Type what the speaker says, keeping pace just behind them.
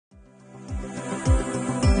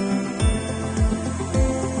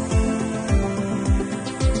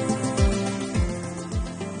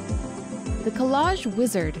The Collage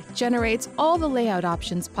Wizard generates all the layout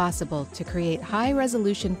options possible to create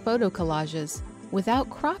high-resolution photo collages without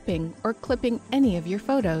cropping or clipping any of your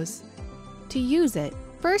photos. To use it,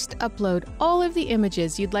 first upload all of the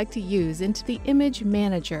images you'd like to use into the Image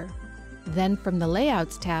Manager. Then from the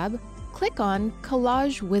Layouts tab, click on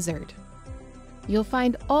Collage Wizard. You'll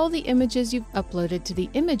find all the images you've uploaded to the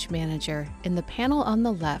Image Manager in the panel on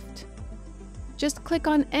the left. Just click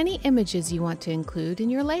on any images you want to include in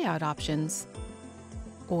your layout options.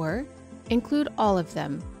 Or include all of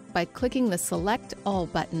them by clicking the Select All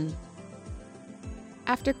button.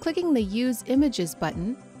 After clicking the Use Images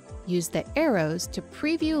button, use the arrows to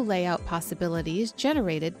preview layout possibilities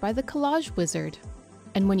generated by the Collage Wizard.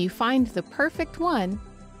 And when you find the perfect one,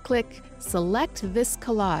 click Select this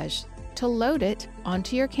collage to load it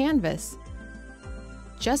onto your canvas.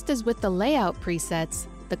 Just as with the layout presets,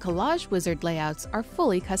 the Collage Wizard layouts are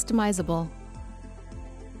fully customizable.